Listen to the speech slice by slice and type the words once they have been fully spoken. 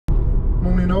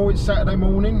Morning all, it's Saturday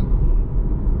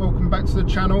morning. Welcome back to the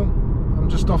channel. I'm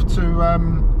just off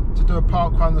to do a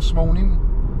park run this morning.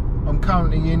 I'm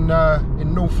currently in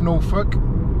North Norfolk.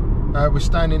 We're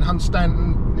staying in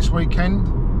Hunstanton this weekend,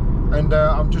 and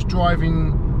I'm just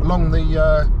driving along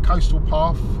the coastal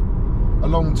path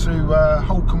along to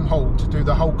Holkham Hall to do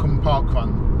the Holkham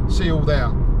Parkrun. See you all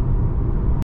there.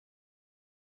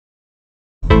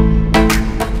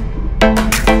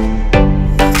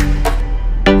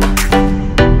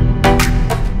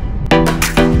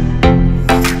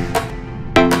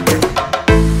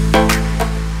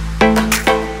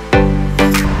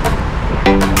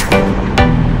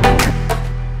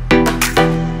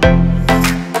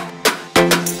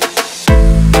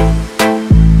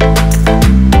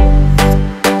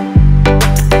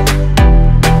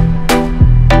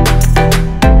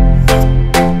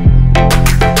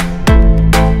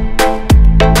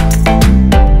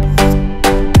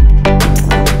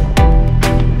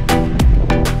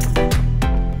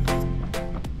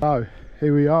 So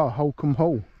here we are, Holkham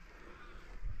Hall.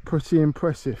 Pretty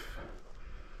impressive.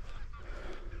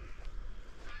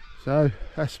 So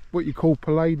that's what you call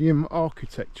Palladian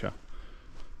architecture.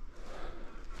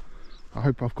 I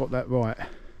hope I've got that right.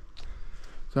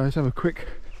 So let's have a quick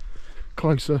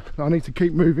closer. I need to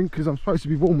keep moving because I'm supposed to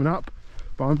be warming up,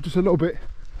 but I'm just a little bit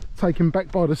taken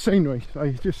back by the scenery. So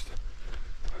just,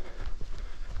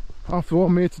 after all,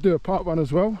 I'm here to do a park run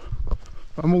as well.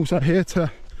 I'm also here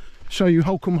to show you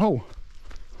Holkham Hall.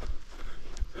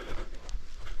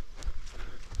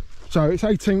 So it's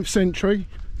 18th century,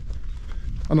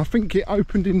 and I think it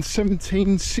opened in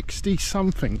 1760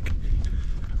 something.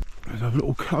 Let's have a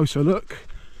little closer look.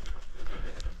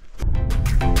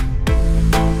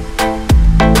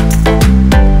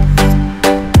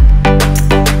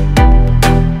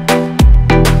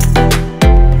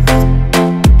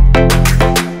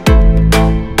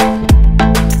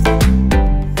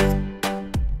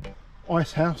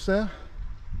 Ice house there.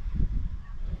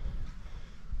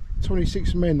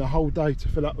 26 men the whole day to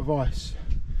fill up with ice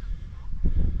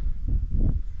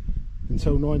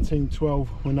until 1912,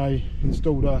 when they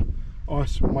installed a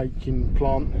ice making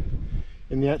plant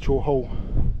in the actual hall.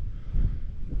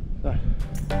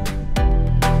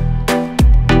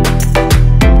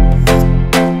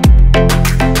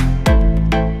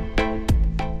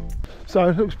 So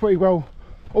it looks pretty well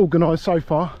organised so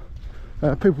far.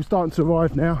 People starting to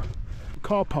arrive now.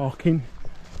 Car parking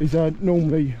is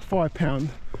normally £5,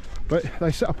 but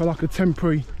they set up like a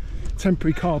temporary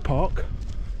car park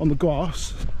on the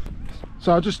grass.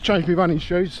 So I just changed my running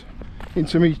shoes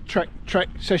into my track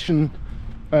session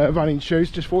running shoes.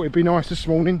 Just thought it'd be nice this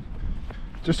morning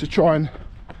just to try and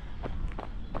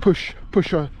push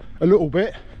a little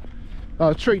bit.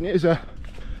 Treating it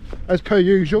as per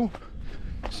usual.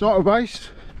 It's not a race,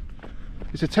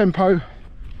 it's a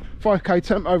 5k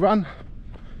tempo run.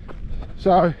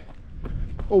 So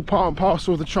all part and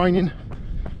parcel of the training.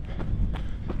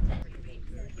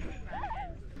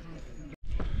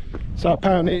 So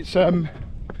apparently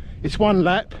it's one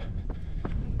lap,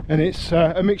 and it's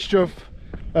a mixture of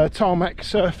tarmac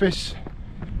surface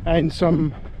and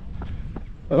some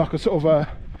like a sort of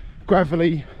a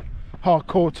gravelly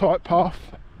hardcore type path.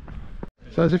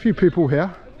 So there's a few people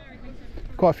here,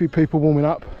 quite a few people warming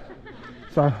up.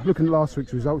 So looking at last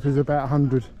week's results, there's about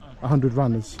 100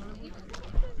 runners.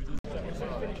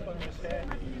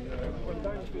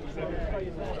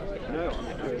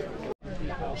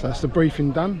 So that's the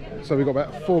briefing done. So we've got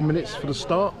about 4 minutes for the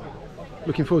start.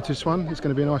 Looking forward to this one. It's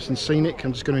going to be nice and scenic.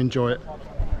 I'm just going to enjoy it.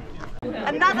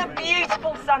 Another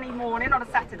beautiful sunny morning on a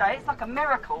Saturday. It's like a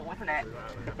miracle, isn't it,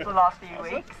 for the last few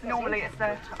weeks? Normally it's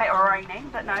a bit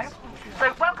raining, but no.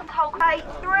 So welcome to Holkham.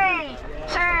 3,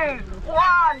 2,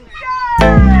 1,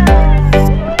 go!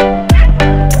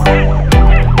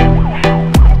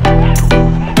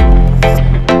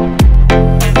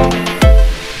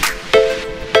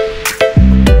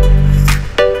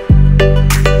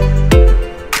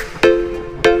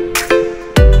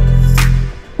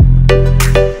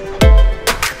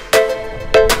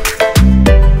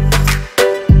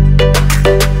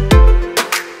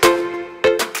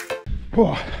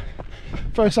 Oh,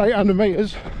 first 800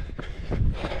 metres,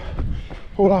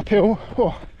 all uphill.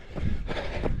 Oh.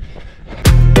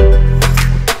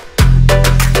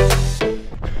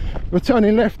 We're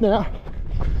turning left now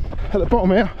at the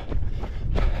bottom here.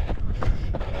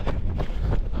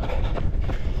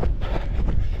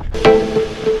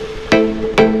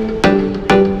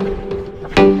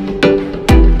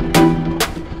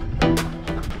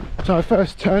 So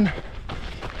first turn.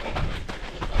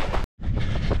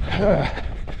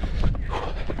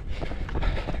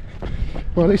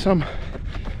 Well, at least I'm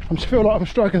I feel like I'm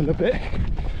struggling a bit,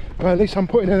 but at least I'm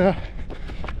putting in a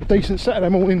decent Saturday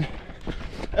morning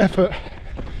effort,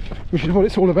 which is what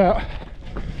it's all about.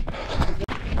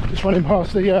 Just running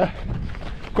past the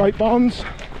Great Barns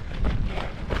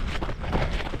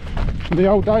from the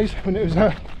old days when it was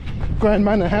a grand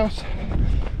manor house.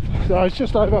 So it's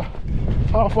just over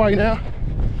halfway now,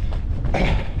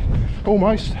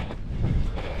 almost.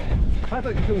 I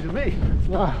thought you were talking to me.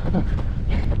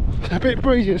 It's a bit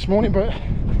breezy this morning, but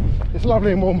it's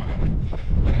lovely and warm.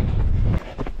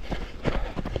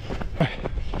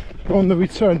 We're on the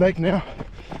return leg now.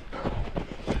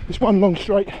 It's one long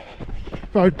straight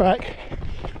road back.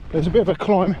 There's a bit of a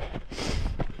climb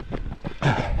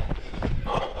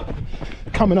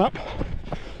coming up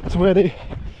to where the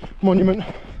monument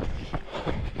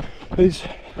is.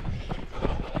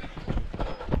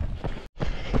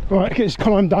 Right, get this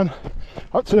climb done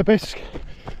up to the bisque,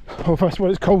 or that's what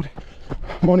it's called,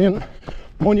 monument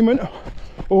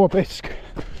or bisque,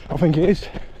 I think it is.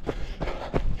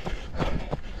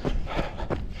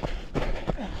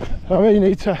 I really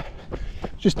need to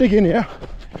just dig in here,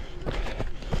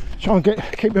 try and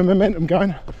keep the momentum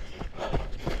going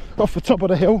off the top of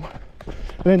the hill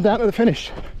and then down to the finish.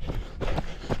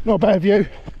 Not a bad view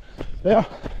there.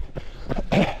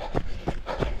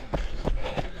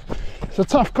 It's a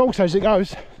tough course as it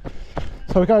goes,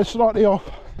 so we go slightly off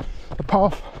the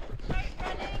path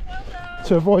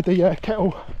to avoid the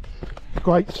kettle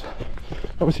grates.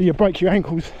 Obviously you break your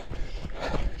ankles.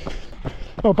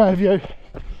 Not a bad view.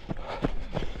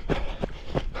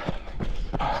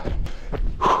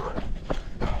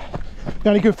 The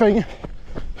only good thing,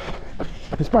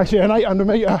 it's basically an 800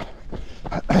 metre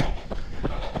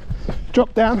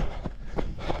drop down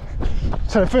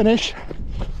to the finish.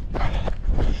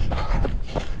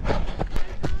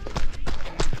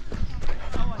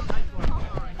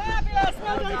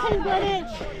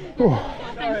 Oh.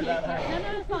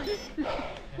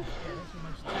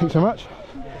 Thanks so much.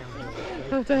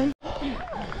 Well done.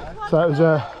 So that was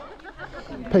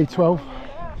P12.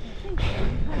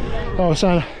 I was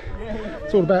saying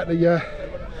it's all about the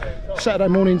Saturday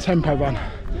morning tempo run.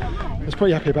 I was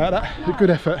pretty happy about that. A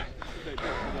good effort.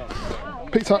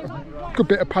 Picked up a good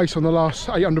bit of pace on the last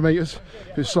 800 metres.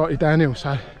 It was slightly downhill,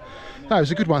 so that was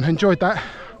a good one. Enjoyed that.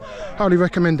 Highly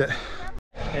recommend it.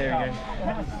 There we go.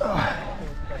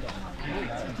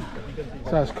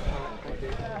 So that's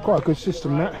quite a good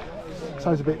system, that.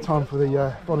 Saves a bit of time for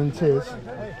the volunteers.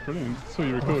 Brilliant. Saw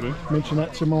you recording. Mention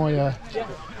that to my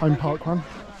home park run.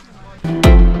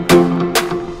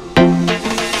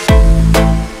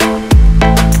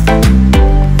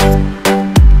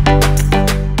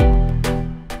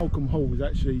 Holkham Hall was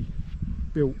actually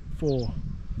built for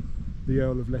the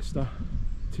Earl of Leicester,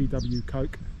 T.W.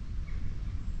 Coke,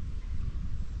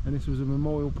 and this was a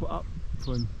memorial put up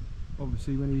for him,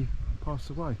 obviously, when he passed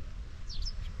away.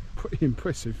 It's pretty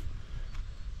impressive.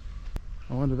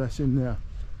 I wonder if that's in there.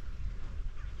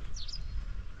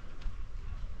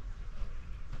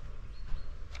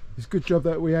 It's a good job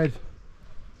that we had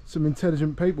some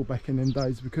intelligent people back in them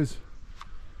days, because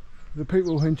the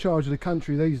people in charge of the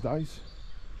country these days,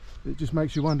 it just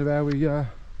makes you wonder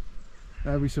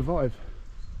how we survive.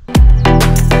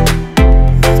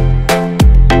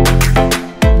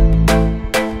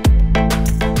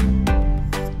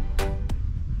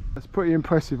 That's pretty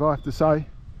impressive, I have to say.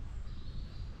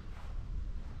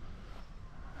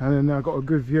 And then I've got a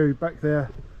good view back there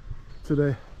to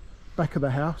the back of the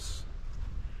house.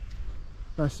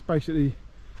 That's basically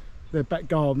their back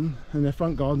garden, and their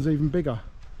front garden's even bigger.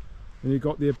 And you've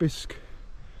got the obelisk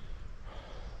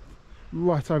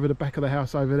right over the back of the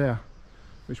house over there,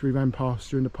 which we ran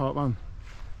past during the park run.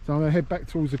 So I'm going to head back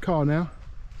towards the car now.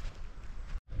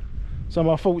 So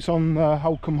my thoughts on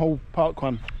Holkham Hall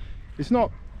Parkrun. It's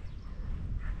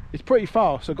pretty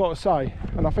fast, I've got to say,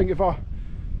 and I think if I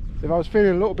was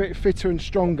feeling a little bit fitter and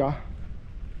stronger,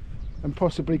 and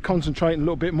possibly concentrating a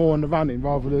little bit more on the running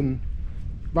rather than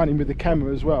running with the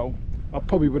camera as well, I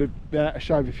probably would have been able to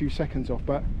shave a few seconds off.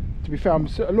 But to be fair, I'm a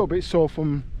little bit sore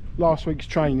from last week's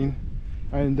training,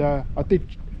 and I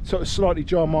did sort of slightly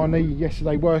jar my knee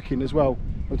yesterday working as well.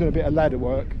 I was doing a bit of ladder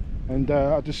work, and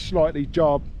I just slightly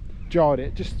jarred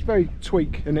it, just very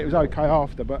tweak, and it was okay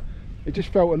after, but it just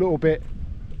felt a little bit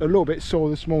sore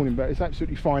this morning. But it's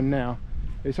absolutely fine now.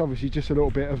 It's obviously just a little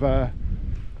bit of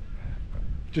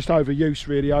just overuse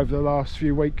really over the last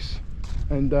few weeks,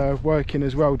 and working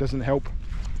as well doesn't help.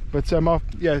 But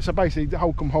yeah, so basically the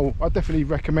Holkham Hall, I definitely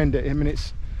recommend it. I mean,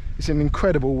 it's an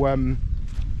incredible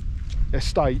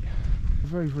estate. A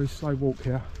very, very slow walk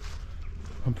here.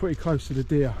 I'm pretty close to the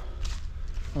deer.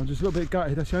 I'm just a little bit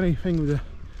gutted. That's the only thing with the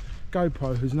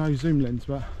GoPro, there's no zoom lens,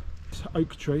 but This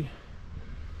oak tree,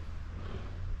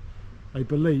 they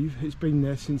believe it's been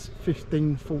there since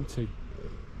 1540.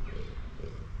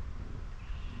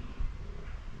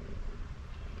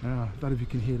 Now, I don't know if you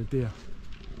can hear the deer.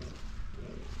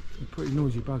 They're pretty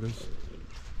noisy buggers.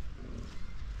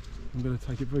 I'm going to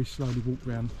take it very slowly, walk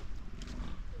round.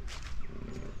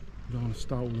 I don't want to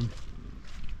startle them.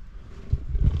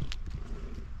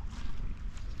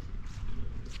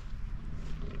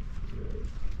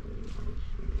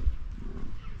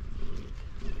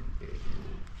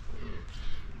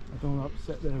 I don't want to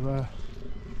upset their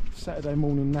Saturday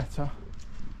morning natter.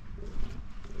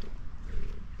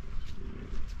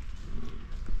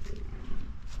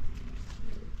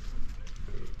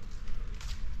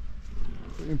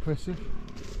 Pretty impressive.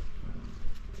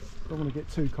 Don't want to get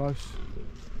too close.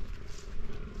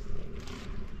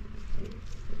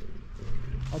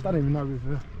 I don't even know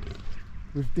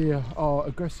if deer are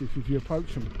aggressive if you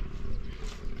approach them.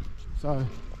 So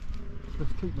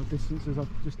just keep my distance, as I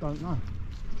just don't know.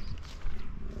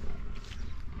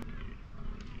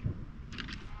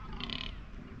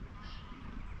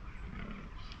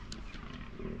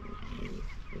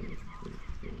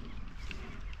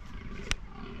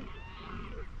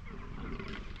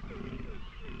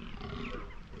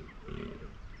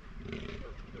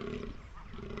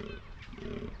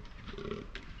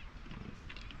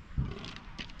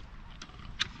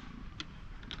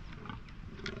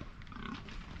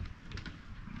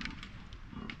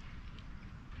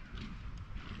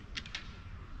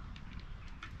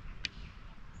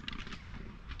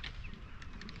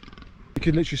 You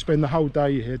could literally spend the whole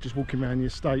day here just walking around the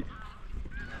estate.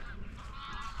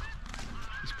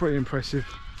 It's pretty impressive.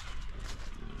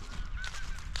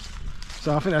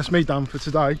 So I think that's me done for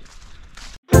today.